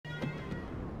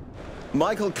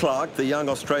Michael Clarke, the young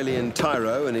Australian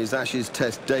tyro in his Ashes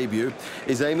Test debut,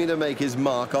 is aiming to make his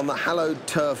mark on the hallowed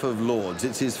turf of Lords.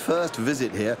 It's his first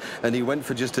visit here, and he went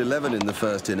for just 11 in the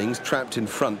first innings, trapped in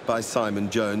front by Simon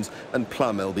Jones and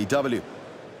Plum LBW.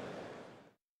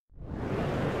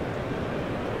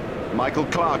 Michael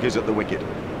Clarke is at the wicket.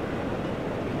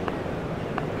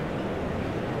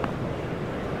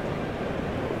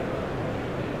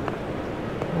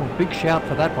 Oh, big shout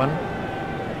for that one.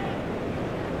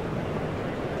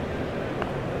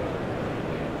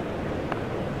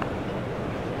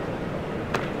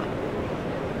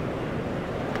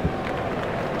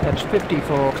 That's 50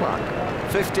 for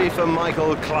Clarke. 50 for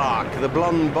Michael Clarke. The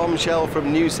blonde bombshell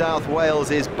from New South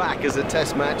Wales is back as a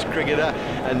test match cricketer,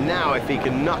 and now if he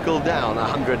can knuckle down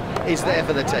 100, is there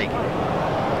for the take.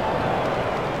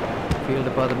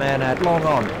 Fielded by the man out long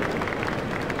on.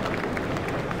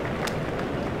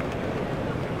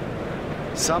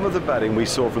 Some of the batting we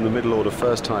saw from the middle order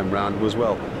first time round was,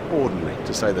 well, ordinary,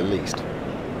 to say the least.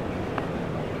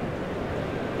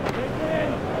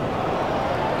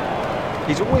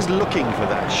 He's always looking for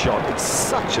that shot. It's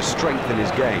such a strength in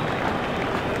his game.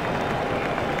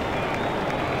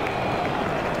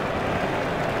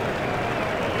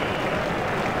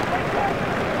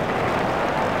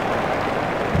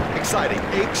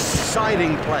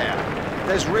 Exciting player.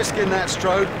 There's risk in that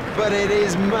stroke, but it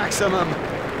is maximum.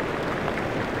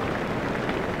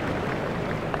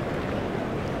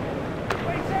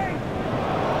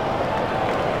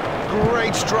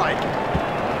 Great strike.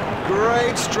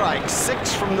 Great strike.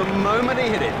 6 from the moment he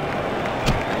hit it.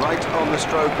 Right on the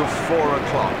stroke of 4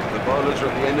 o'clock. The bowlers are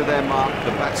at the end of their mark,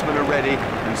 the batsmen are ready,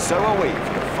 and so are we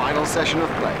for the final session of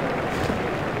play.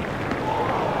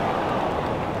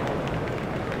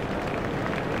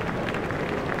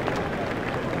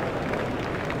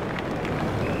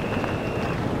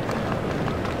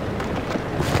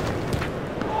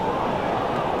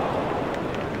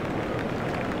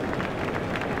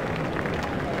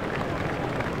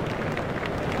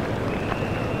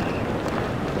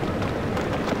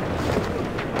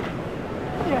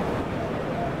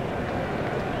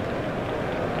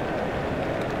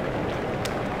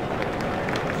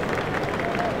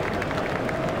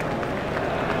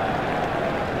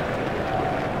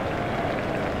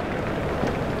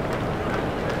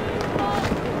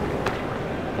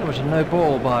 Was a no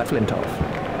ball by Flintoff.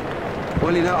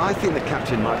 Well, you know, I think the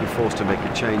captain might be forced to make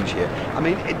a change here. I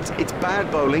mean, it's bad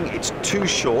bowling, it's too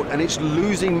short, and it's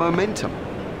losing momentum.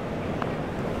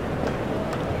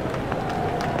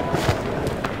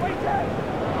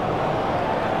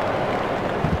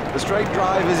 The straight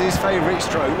drive is his favourite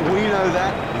stroke. We know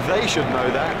that, they should know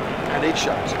that, and it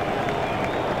shows.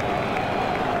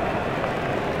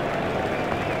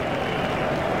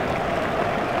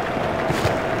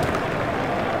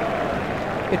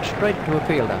 It's straight to a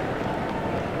fielder.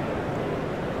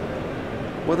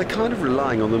 Well, they're kind of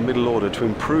relying on the middle order to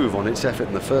improve on its effort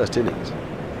in the first innings.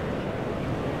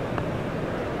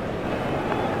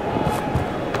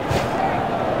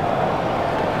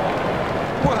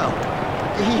 Well,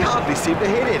 he hardly seemed to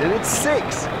hit it, and it's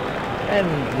 6. And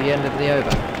the end of the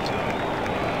over.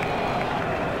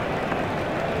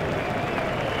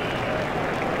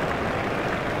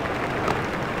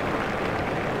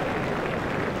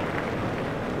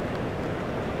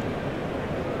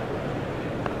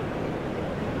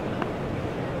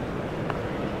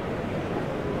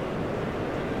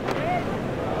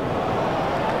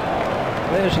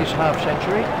 There's his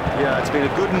half-century. Yeah, it's been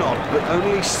a good knock, but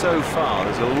only so far.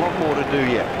 There's a lot more to do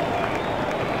yet.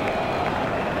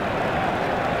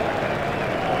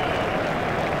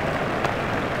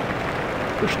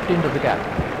 Pushed into the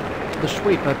gap. The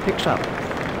sweeper picks up.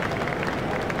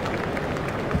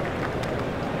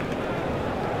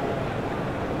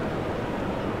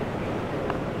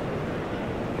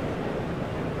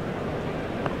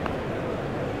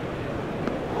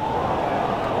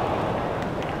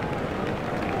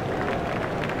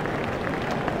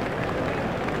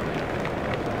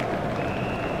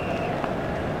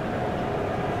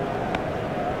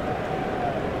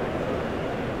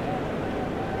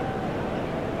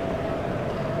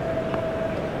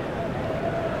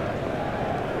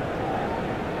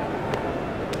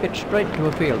 Hit straight to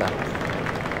a fielder.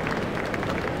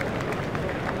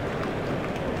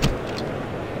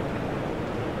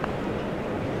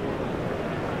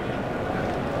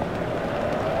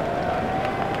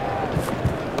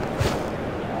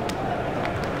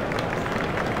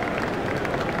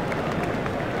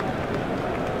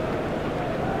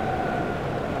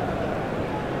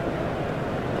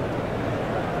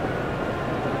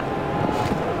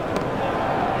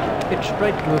 Hit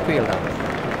straight to a fielder.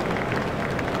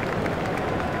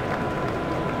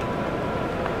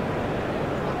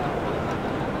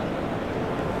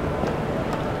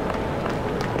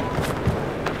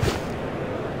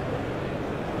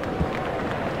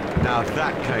 Now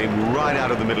that came right out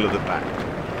of the middle of the bat.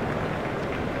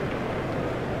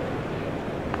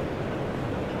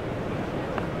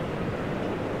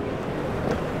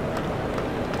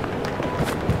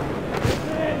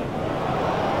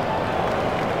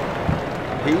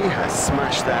 He has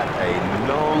smashed that a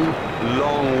long,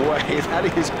 long way.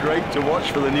 That is great to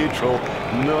watch for the neutral,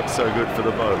 not so good for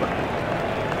the bowler.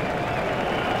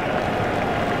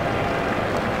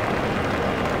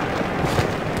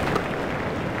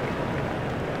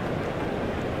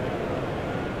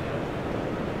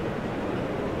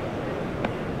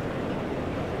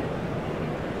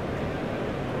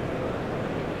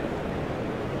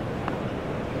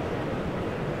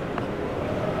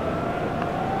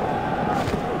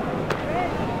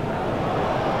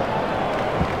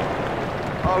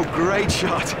 Oh, great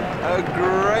shot. A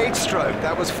great stroke.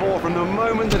 That was 4 from the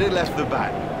moment that it left the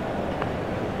bat.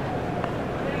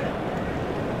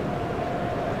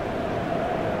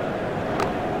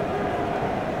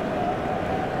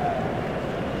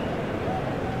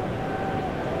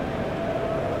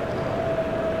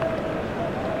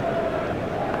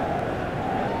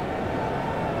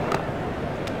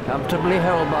 Comfortably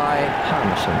held by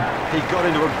Harrison. He got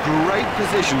into a great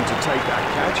position to take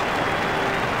that catch.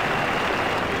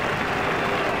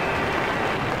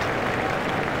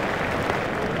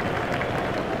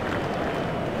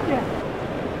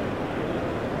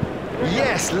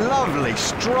 Yes, lovely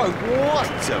stroke.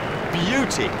 What a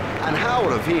beauty. And how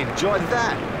would have he enjoyed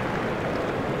that?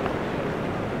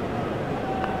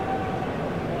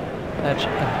 That's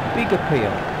a big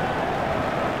appeal.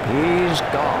 He's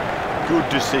gone. Good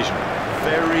decision.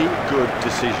 Very good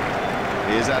decision.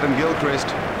 Here's Adam Gilchrist.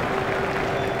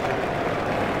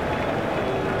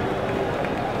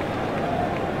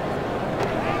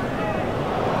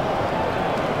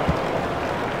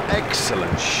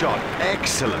 Excellent shot.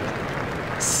 Excellent.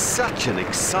 Such an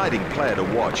exciting player to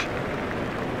watch.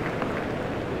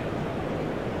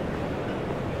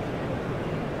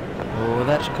 Oh,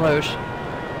 that's close.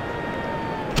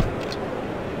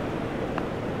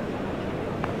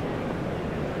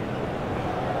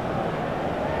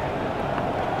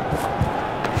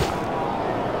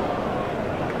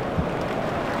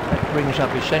 That brings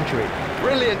up his century.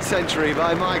 Brilliant century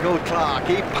by Michael Clarke.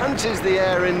 He punches the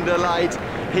air in delight.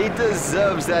 He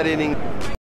deserves that inning.